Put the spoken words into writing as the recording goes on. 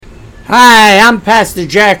Hi, I'm Pastor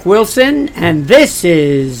Jack Wilson, and this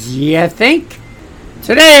is You Think?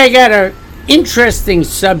 Today I got an interesting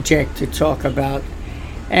subject to talk about,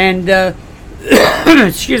 and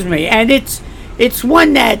excuse me, and it's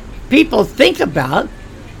one that people think about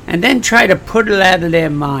and then try to put it out of their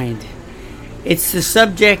mind. It's the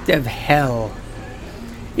subject of hell.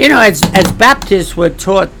 You know, as Baptists, we're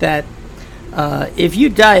taught that if you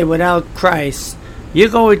die without Christ, you're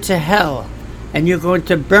going to hell. And you're going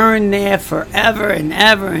to burn there forever and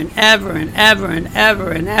ever and ever and ever and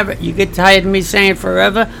ever and ever. You get tired of me saying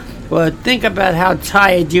forever? Well, think about how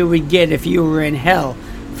tired you would get if you were in hell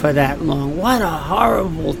for that long. What a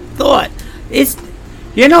horrible thought.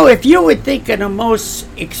 If you would think of the most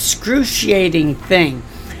excruciating thing,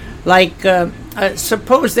 like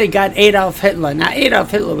suppose they got Adolf Hitler. Now,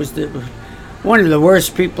 Adolf Hitler was one of the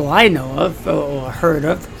worst people I know of or heard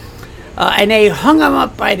of. And they hung him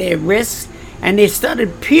up by their wrists. And they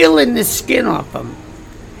started peeling the skin off them.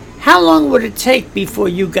 How long would it take before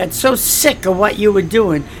you got so sick of what you were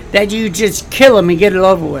doing that you just kill them and get it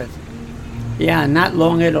over with? Yeah, not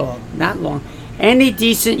long at all. Not long. Any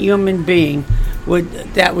decent human being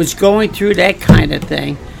that was going through that kind of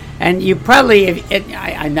thing, and you probably,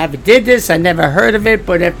 I never did this, I never heard of it,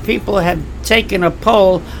 but if people have taken a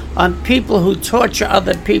poll on people who torture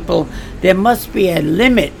other people, there must be a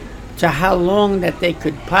limit to how long that they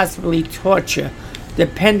could possibly torture,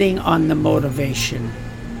 depending on the motivation.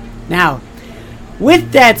 Now,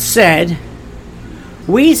 with that said,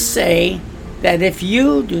 we say that if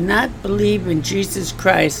you do not believe in Jesus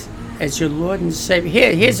Christ as your Lord and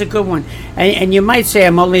Savior, here's a good one. And you might say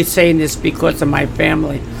I'm only saying this because of my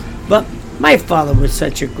family, but my father was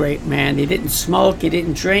such a great man. He didn't smoke, he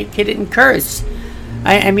didn't drink, he didn't curse.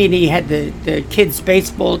 I mean, he had the kids'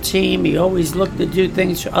 baseball team. He always looked to do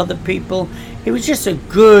things for other people. He was just a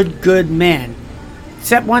good man.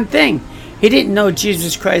 Except one thing. He didn't know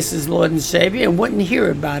Jesus Christ as Lord and Savior and wouldn't hear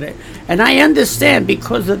about it. And I understand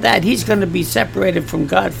because of that, he's going to be separated from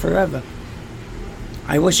God forever.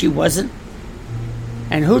 I wish he wasn't.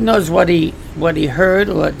 And who knows what he heard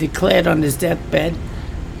or declared on his deathbed.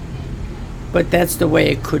 But that's the way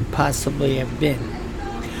it could possibly have been.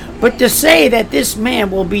 But to say that this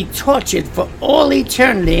man will be tortured for all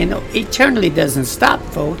eternity, and eternity doesn't stop,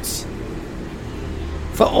 folks,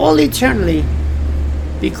 for all eternity,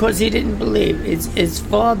 because he didn't believe, is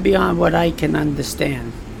far beyond what I can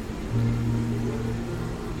understand.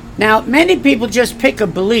 Now, many people just pick a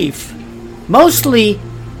belief, mostly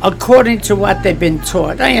according to what they've been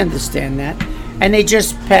taught. I understand that. And they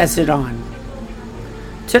just pass it on.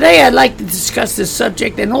 Today, I'd like to discuss this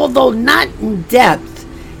subject, and although not in depth,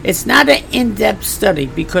 it's not an in-depth study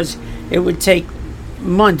because it would take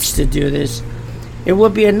months to do this. It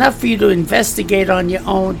would be enough for you to investigate on your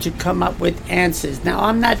own to come up with answers. Now,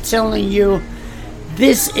 I'm not telling you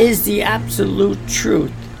this is the absolute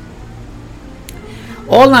truth.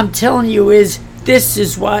 All I'm telling you is this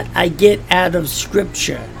is what I get out of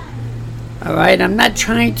Scripture. All right? I'm not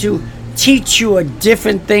trying to teach you a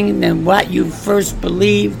different thing than what you first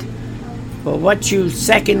believed or what you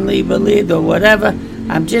secondly believed or whatever.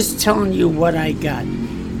 I'm just telling you what I got.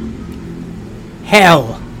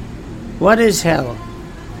 Hell. What is hell?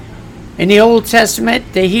 In the Old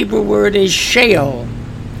Testament, the Hebrew word is Sheol,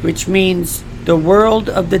 which means the world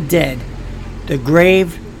of the dead, the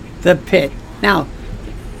grave, the pit. Now,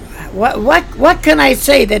 what can I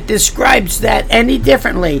say that describes that any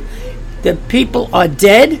differently? The people are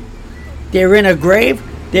dead. They're in a grave.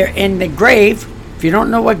 They're in the grave. If you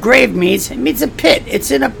don't know what grave means, it means a pit.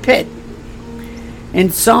 It's in a pit. In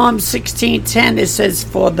Psalm 16:10 it says,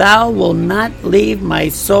 "For thou wilt not leave my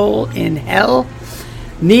soul in hell,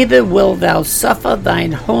 neither wilt thou suffer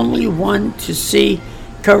thine Holy One to see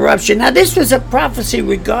corruption." Now this was a prophecy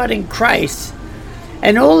regarding Christ.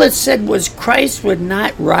 And all it said was Christ would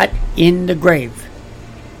not rot in the grave.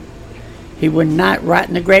 He would not rot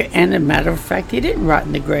in the grave. And as a matter of fact, he didn't rot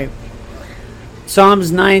in the grave. Psalms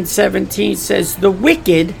 9:17 says, "The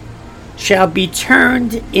wicked shall be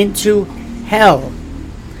turned into hell,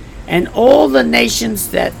 and all the nations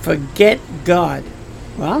that forget God."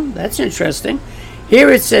 Well, that's interesting. Here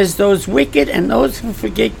it says those wicked and those who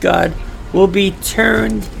forget God will be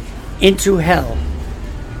turned into hell.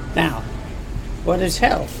 Now, what is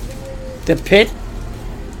hell? The pit,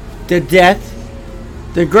 the death,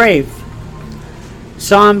 the grave.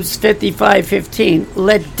 Psalms 55:15,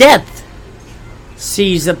 "Let death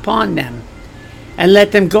seize upon them, and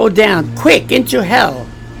let them go down quick into hell.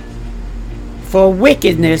 For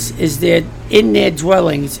wickedness is in their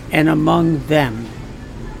dwellings and among them."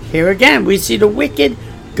 Here again, we see the wicked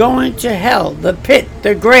going to hell, the pit,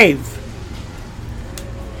 the grave.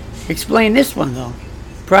 explain this one, though.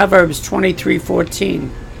 Proverbs 23:14.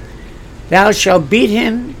 Thou shalt beat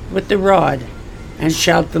him with the rod, and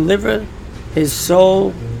shalt deliver his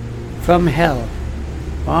soul from hell.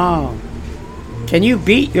 Wow. Can you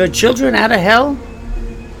beat your children out of hell?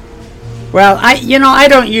 Well, I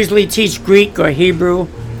don't usually teach Greek or Hebrew,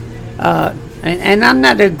 and I'm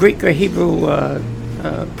not a Greek or Hebrew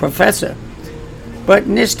professor. But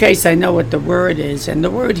in this case, I know what the word is, and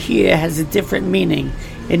the word here has a different meaning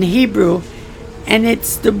in Hebrew, and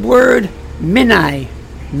it's the word minai.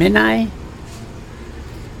 Minai?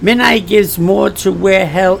 Minai gives more to where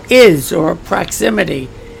hell is, or proximity.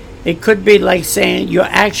 It could be like saying your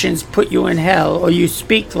actions put you in hell, or you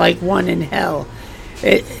speak like one in hell.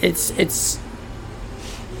 It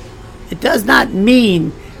does not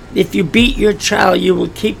mean if you beat your child, you will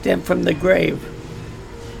keep them from the grave.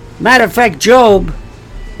 Matter of fact, Job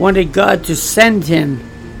wanted God to send him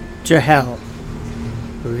to hell.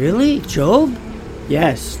 Really? Job?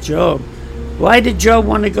 Yes, Job. Why did Job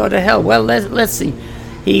want to go to hell? Well, let's see.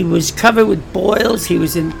 He was covered with boils. He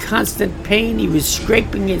was in constant pain. He was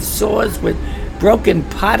scraping his sores with broken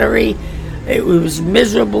pottery. It was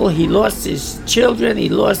miserable. He lost his children. He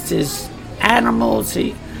lost his animals.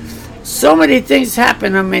 So many things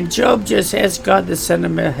happened to him, and Job just asked God to send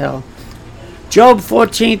him to hell. Job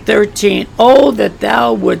 14:13. Oh, that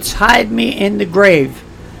thou wouldst hide me in the grave,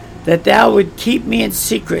 that thou would keep me in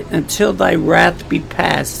secret until thy wrath be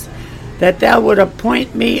past, that thou would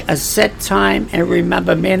appoint me a set time and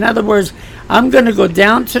remember me. In other words, I'm going to go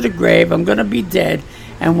down to the grave. I'm going to be dead.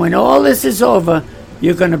 And when all this is over,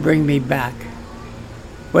 you're going to bring me back.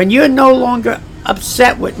 When you're no longer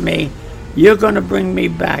upset with me, you're going to bring me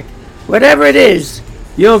back. Whatever it is,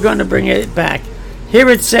 you're going to bring it back. Here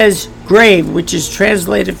it says grave, which is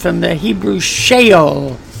translated from the Hebrew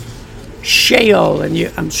Sheol. Sheol,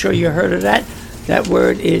 and I'm sure you heard of that. That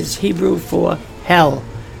word is Hebrew for hell.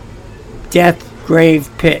 Death, grave,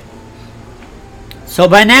 pit. So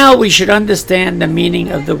by now we should understand the meaning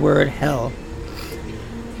of the word hell.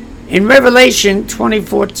 In Revelation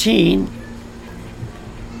 20:14,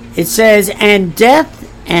 it says, and death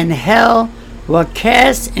and hell were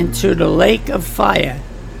cast into the lake of fire.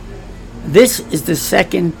 This is the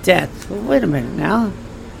second death. Well, wait a minute now.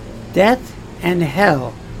 Death and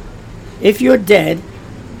hell. If you're dead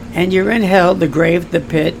and you're in hell, the grave, the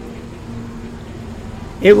pit,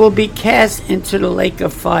 it will be cast into the lake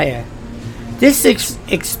of fire. This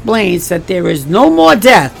explains that there is no more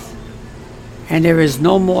death and there is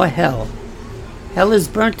no more hell. Hell is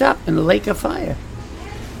burnt up in the lake of fire.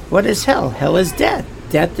 What is hell? Hell is death.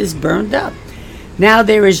 Death is burned up. Now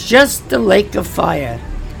there is just the lake of fire.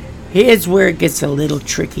 Here's where it gets a little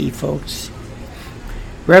tricky, folks.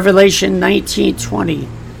 Revelation 19:20.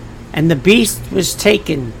 And the beast was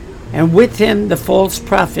taken, and with him the false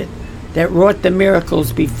prophet that wrought the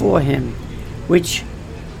miracles before him, with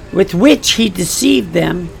which he deceived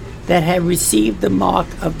them that had received the mark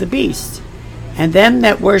of the beast, and them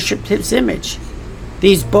that worshipped his image.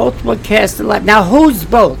 These both were cast alive. Now who's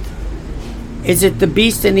both? Is it the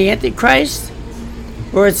beast and the Antichrist?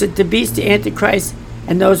 Or is it the beast, the Antichrist,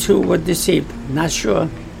 and those who were deceived? Not sure.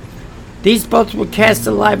 These both were cast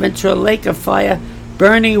alive into a lake of fire,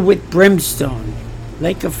 burning with brimstone.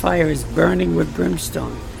 Lake of fire is burning with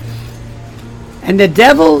brimstone. And the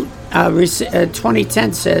devil,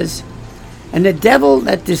 2010 says, and the devil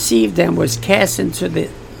that deceived them was cast into the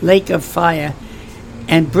lake of fire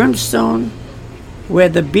and brimstone, where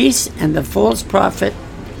the beast and the false prophet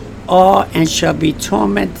are, and shall be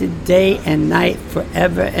tormented day and night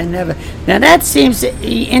forever and ever. Now that seems to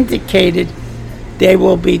be indicated they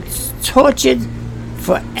will be tortured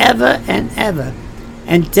forever and ever.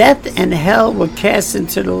 And death and hell were cast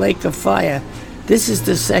into the lake of fire. This is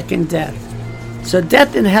the second death. So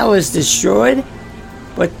death and hell is destroyed,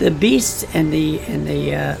 but the beast and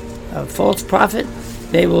the false prophet,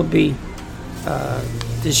 they will be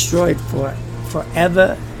destroyed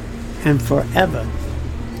forever and forever.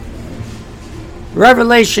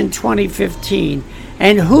 Revelation 20:15.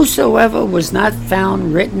 And whosoever was not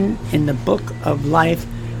found written in the book of life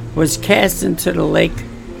was cast into the lake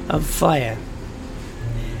of fire.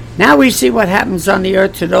 Now we see what happens on the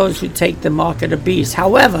earth to those who take the mark of the beast.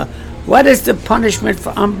 However, what is the punishment for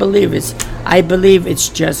unbelievers? I believe it's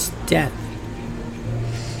just death.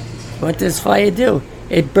 What does fire do?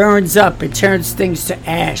 It burns up. It turns things to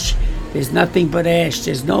ash. There's nothing but ash.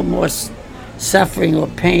 There's no more suffering or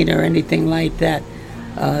pain or anything like that.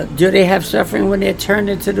 Do they have suffering when they're turned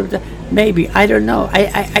into the... Maybe. I don't know.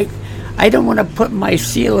 I don't want to put my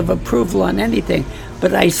seal of approval on anything,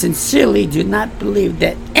 but I sincerely do not believe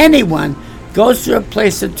that anyone goes to a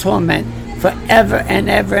place of torment forever and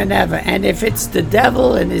ever and ever. And if it's the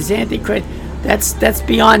devil and his antichrist, that's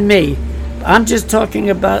beyond me. I'm just talking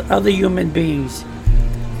about other human beings.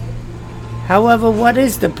 However, what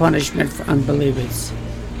is the punishment for unbelievers?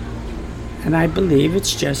 And I believe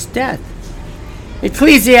it's just death.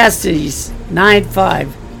 Ecclesiastes 9:5.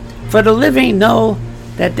 For the living know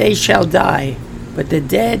that they shall die, but the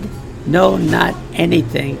dead know not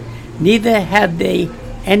anything, neither have they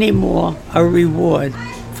any more a reward,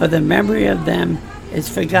 for the memory of them is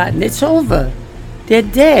forgotten. It's over. They're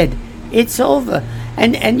dead. It's over.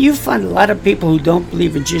 And you find a lot of people who don't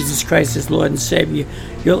believe in Jesus Christ as Lord and Savior.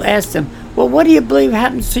 You'll ask them, well, what do you believe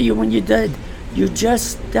happens to you when you're dead? You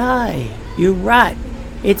just die. You rot.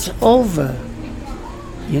 It's over.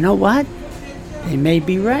 You know what? They may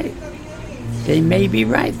be right. They may be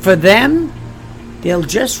right. For them, they'll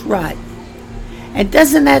just rot. And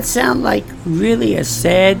doesn't that sound like really a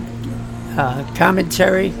sad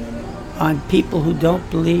commentary on people who don't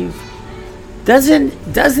believe? Doesn't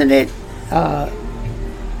it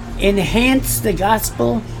enhance the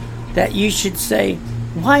gospel that you should say,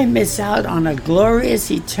 why miss out on a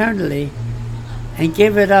glorious eternity and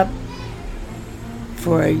give it up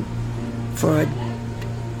for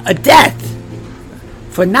a death,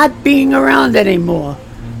 for not being around anymore,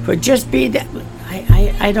 for just being that?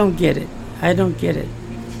 I don't get it. I don't get it.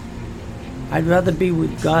 I'd rather be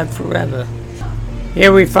with God forever.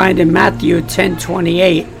 Here we find in Matthew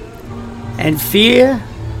 10:28, and fear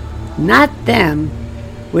not them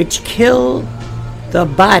which kill the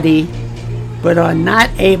body, but are not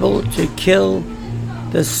able to kill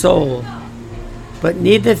the soul, but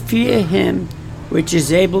neither fear him which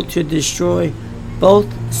is able to destroy both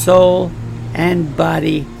soul and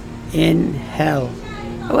body in hell.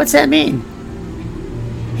 What's that mean?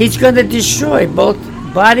 He's going to destroy both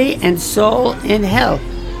body and soul in hell.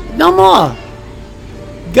 No more.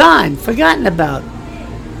 Gone. Forgotten about.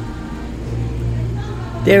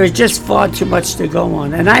 There is just far too much to go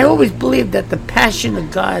on. And I always believed that the passion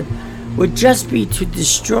of God would just be to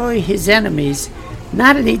destroy his enemies,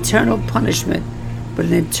 not an eternal punishment, but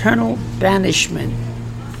an eternal banishment.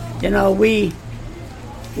 You know, we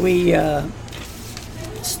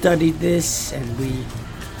studied this and we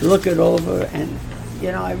look it over, and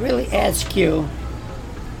you know, I really ask you,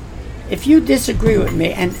 if you disagree with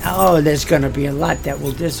me, and there's going to be a lot that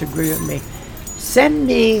will disagree with me, send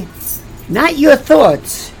me not your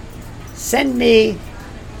thoughts, send me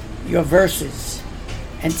your verses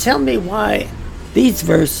and tell me why these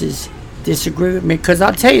verses disagree with me, because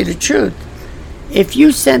I'll tell you the truth. If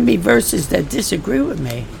you send me verses that disagree with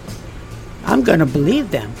me, I'm going to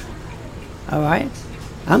believe them. All right?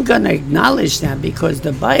 I'm going to acknowledge them, because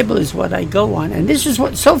the Bible is what I go on. And this is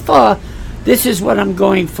what, so far, this is what I'm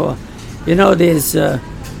going for. You know, there's, I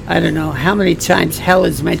don't know how many times hell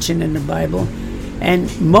is mentioned in the Bible.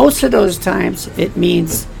 And most of those times it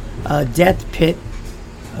means death pit,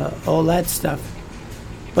 all that stuff.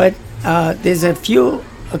 But there's a few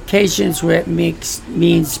occasions where it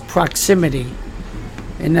means proximity.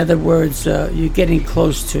 In other words, you're getting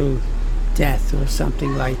close to death or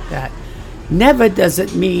something like that. Never does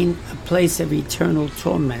it mean a place of eternal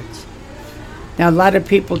torment. Now, a lot of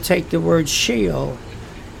people take the word Sheol,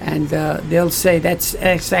 and they'll say that's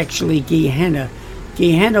actually Gehenna.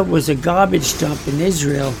 Gehenna was a garbage dump in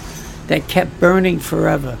Israel that kept burning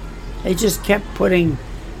forever. They just kept putting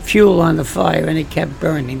fuel on the fire, and it kept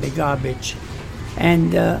burning, the garbage.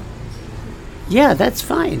 And, yeah, that's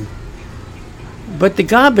fine. But the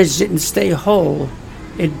garbage didn't stay whole.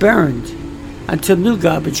 It burned until new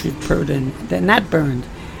garbage was put in. Then that burned,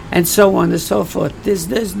 and so on and so forth.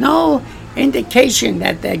 There's no indication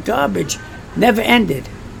that garbage never ended.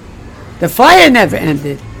 The fire never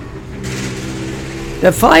ended.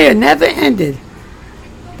 The fire never ended.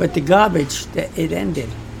 But the garbage, it ended.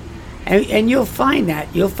 And you'll find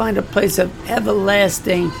that. You'll find a place of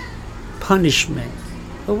everlasting punishment.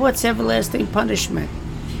 But what's everlasting punishment?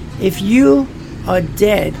 If you are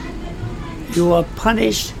dead, you are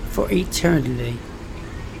punished for eternity.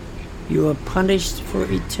 You are punished for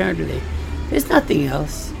eternity. There's nothing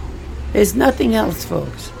else. There's nothing else,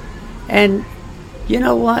 folks. And you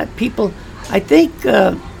know what? People, I think,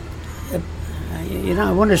 I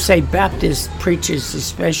want to say Baptist preachers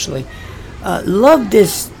especially, love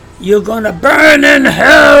this, you're going to burn in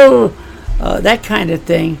hell, that kind of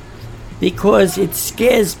thing, because it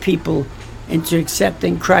scares people into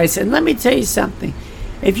accepting Christ. And let me tell you something.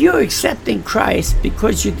 If you're accepting Christ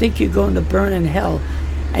because you think you're going to burn in hell,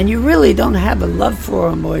 and you really don't have a love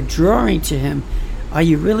for him or a drawing to him, are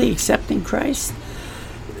you really accepting Christ?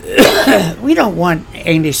 We don't want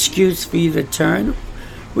an excuse for you to turn.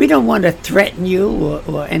 We don't want to threaten you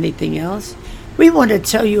or anything else. We want to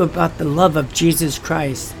tell you about the love of Jesus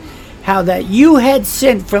Christ. How that you had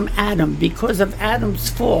sinned from Adam. Because of Adam's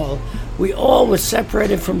fall, we all were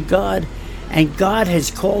separated from God, and God has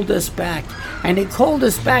called us back. And He called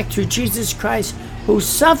us back through Jesus Christ, who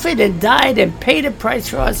suffered and died and paid a price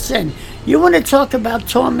for our sin. You want to talk about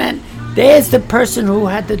torment? There's the person who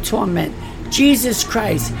had the torment. Jesus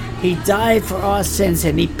Christ. He died for our sins,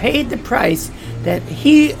 and He paid the price that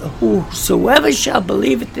whosoever shall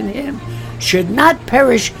believeth in Him should not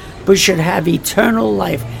perish, but should have eternal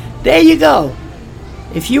life. There you go.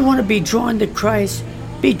 If you want to be drawn to Christ,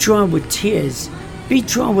 be drawn with tears. Be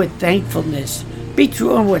drawn with thankfulness. Be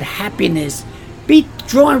drawn with happiness. Be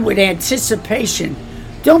drawn with anticipation.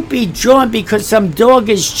 Don't be drawn because some dog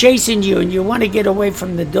is chasing you and you want to get away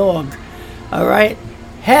from the dog. All right?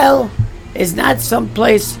 Hell is not some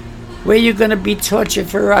place where you're going to be tortured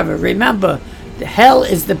forever. Remember, the hell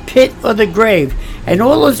is the pit or the grave. And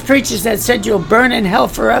all those preachers that said you'll burn in hell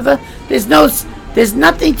forever, there's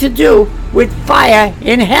nothing to do with fire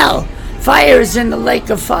in hell. Fire is in the lake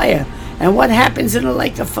of fire. And what happens in the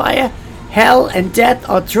lake of fire? Hell and death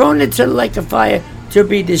are thrown into the lake of fire to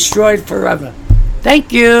be destroyed forever.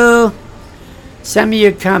 Thank you. Send me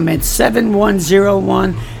your comments,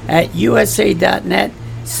 7101@usa.net,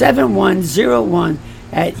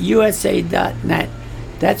 7101@usa.net.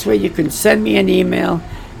 That's where you can send me an email.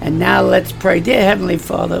 And now let's pray. Dear Heavenly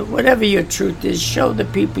Father, whatever your truth is, show the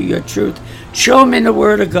people your truth. Show them in the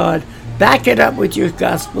Word of God. Back it up with your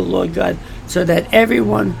gospel, Lord God, so that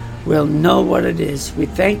everyone will know what it is. We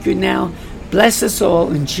thank you now. Bless us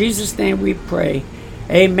all. In Jesus' name we pray.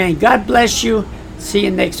 Amen. God bless you. See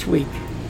you next week.